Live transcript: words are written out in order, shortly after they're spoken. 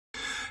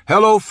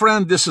Hello,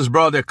 friend. This is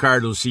Brother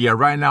Carlos here.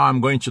 Right now,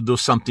 I'm going to do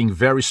something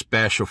very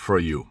special for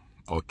you.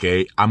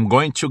 Okay? I'm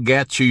going to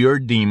get to your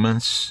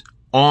demons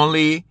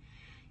only,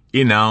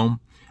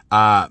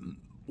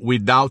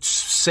 without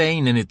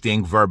saying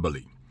anything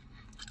verbally.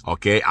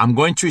 Okay? I'm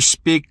going to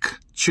speak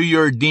to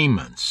your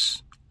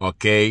demons.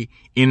 Okay?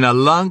 In a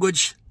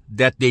language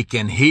that they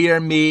can hear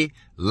me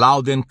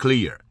loud and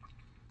clear.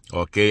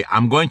 Okay?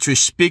 I'm going to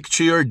speak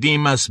to your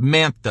demons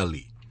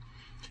mentally.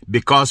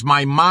 Because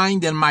my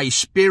mind and my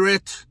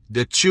spirit,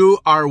 the two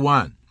are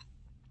one.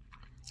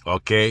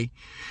 Okay?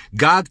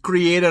 God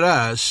created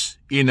us,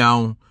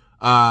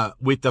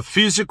 with a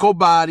physical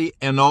body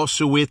and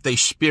also with a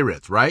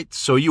spirit, right?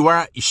 So you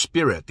are a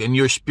spirit and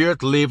your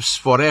spirit lives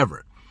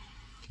forever.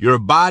 Your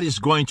body is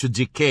going to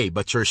decay,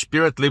 but your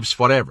spirit lives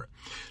forever.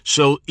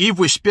 So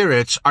evil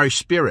spirits are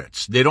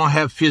spirits. They don't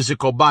have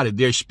physical body.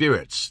 They're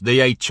spirits.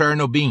 They are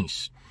eternal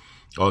beings.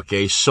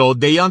 Okay? So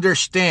they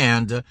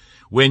understand.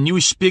 When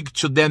you speak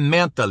to them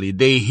mentally,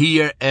 they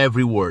hear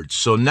every word.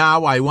 So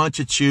now I want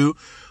you to,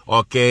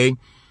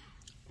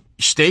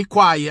 stay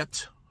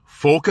quiet,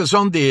 focus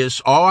on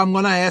this. All I'm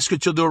going to ask you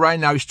to do right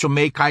now is to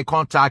make eye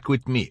contact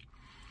with me.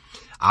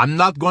 I'm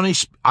not going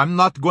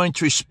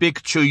to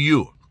speak to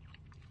you.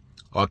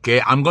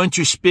 Okay? I'm going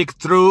to speak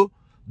through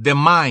the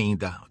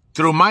mind.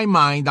 Through my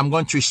mind, I'm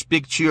going to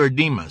speak to your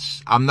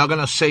demons. I'm not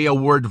going to say a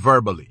word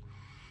verbally.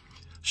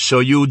 So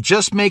you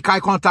just make eye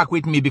contact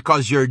with me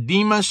because your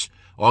demons,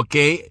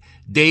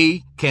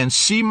 they can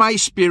see my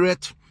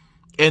spirit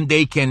and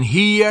they can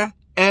hear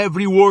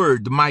every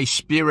word my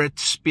spirit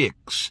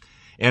speaks.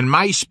 And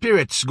my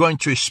spirit's going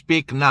to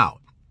speak now.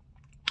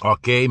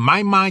 Okay?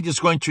 My mind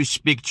is going to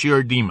speak to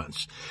your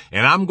demons.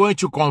 And I'm going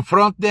to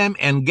confront them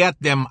and get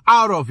them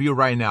out of you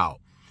right now.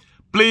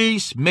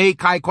 Please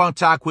make eye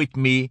contact with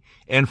me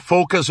and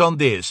focus on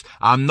this.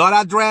 I'm not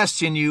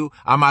addressing you.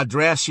 I'm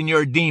addressing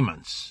your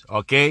demons.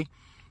 Okay?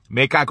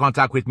 Make eye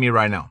contact with me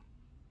right now.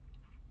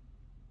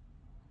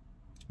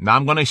 Now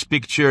I'm going to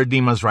speak to your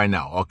demons right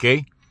now,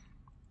 okay?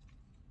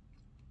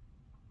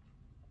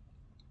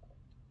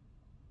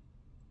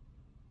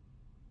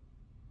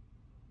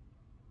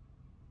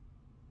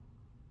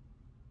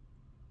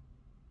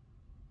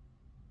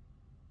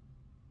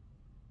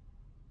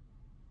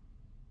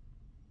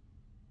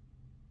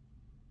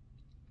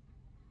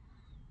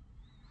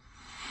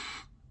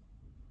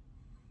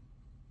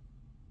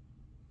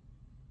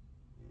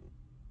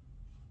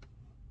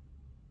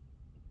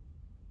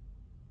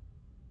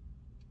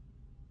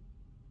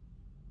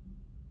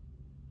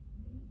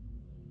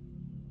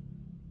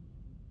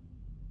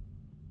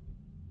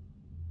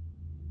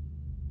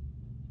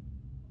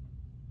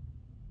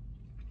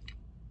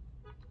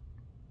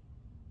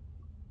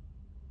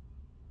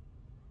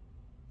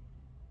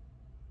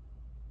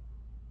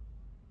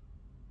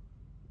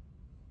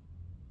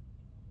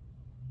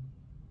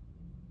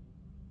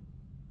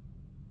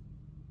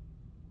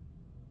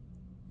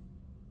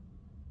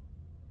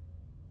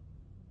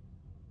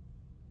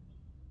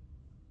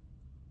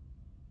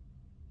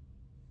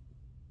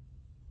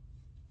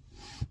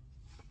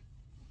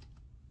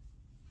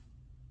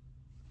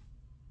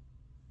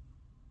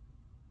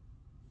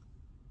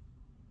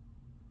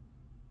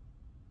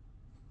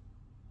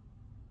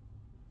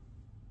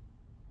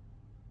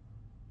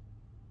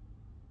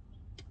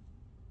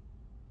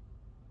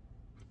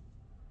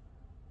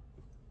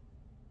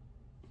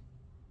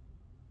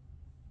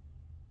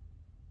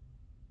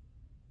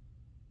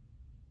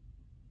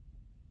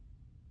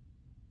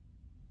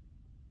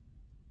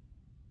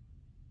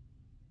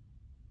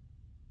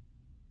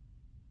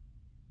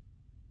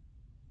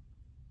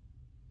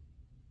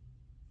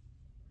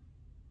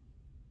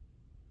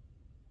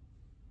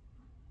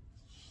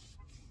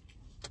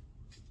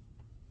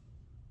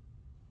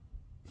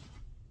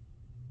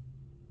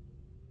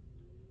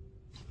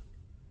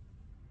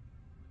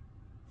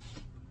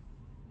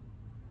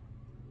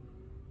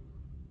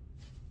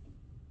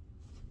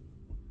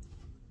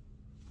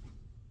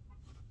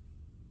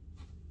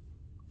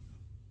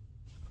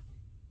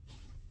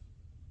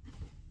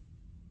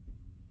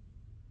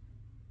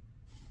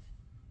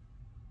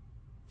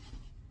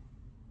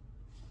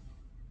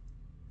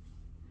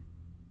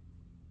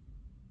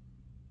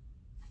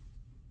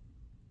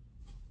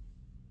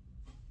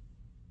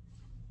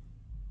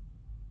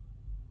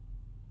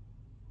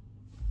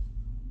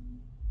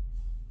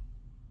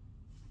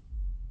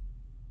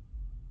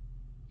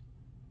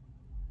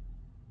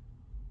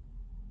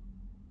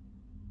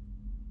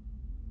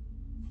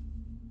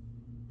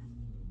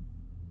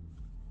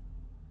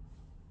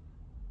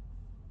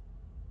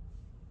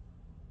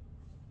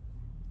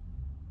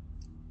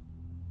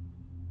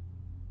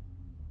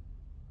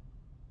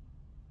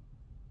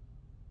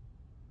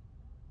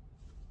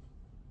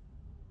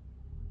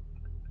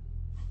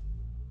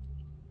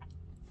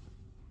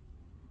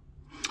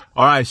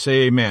 All right,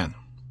 say amen.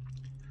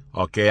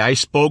 Okay, I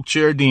spoke to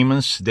your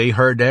demons. They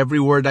heard every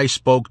word I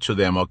spoke to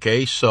them,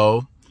 okay?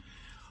 So,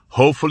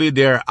 hopefully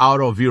they're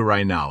out of you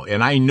right now.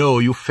 And I know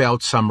you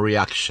felt some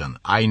reaction.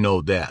 I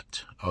know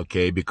that,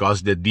 okay?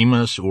 Because the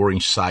demons were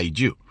inside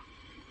you.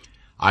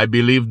 I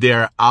believe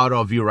they're out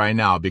of you right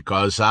now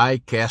because I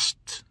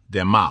cast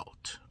them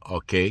out.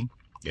 Okay?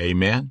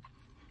 Amen.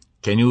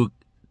 Can you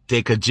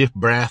take a deep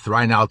breath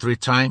right now 3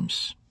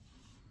 times?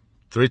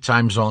 3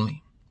 times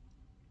only.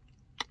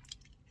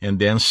 And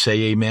then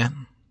say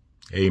amen.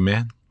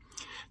 Amen.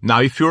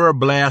 Now, if you are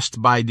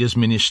blessed by this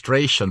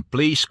ministration,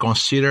 please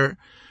consider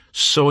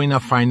sowing a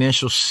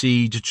financial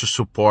seed to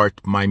support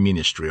my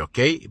ministry,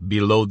 okay?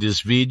 Below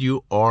this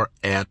video or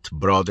at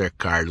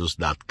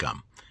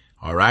brothercarlos.com.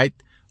 All right?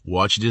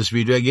 Watch this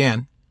video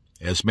again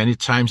as many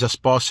times as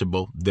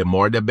possible. The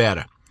more, the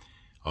better.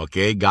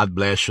 Okay? God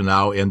bless you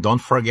now. And don't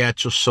forget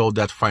to sow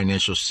that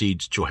financial seed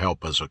to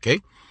help us,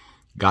 okay?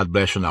 God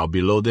bless you now.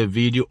 Below the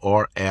video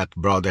or at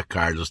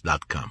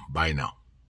brothercarlos.com. Bye now.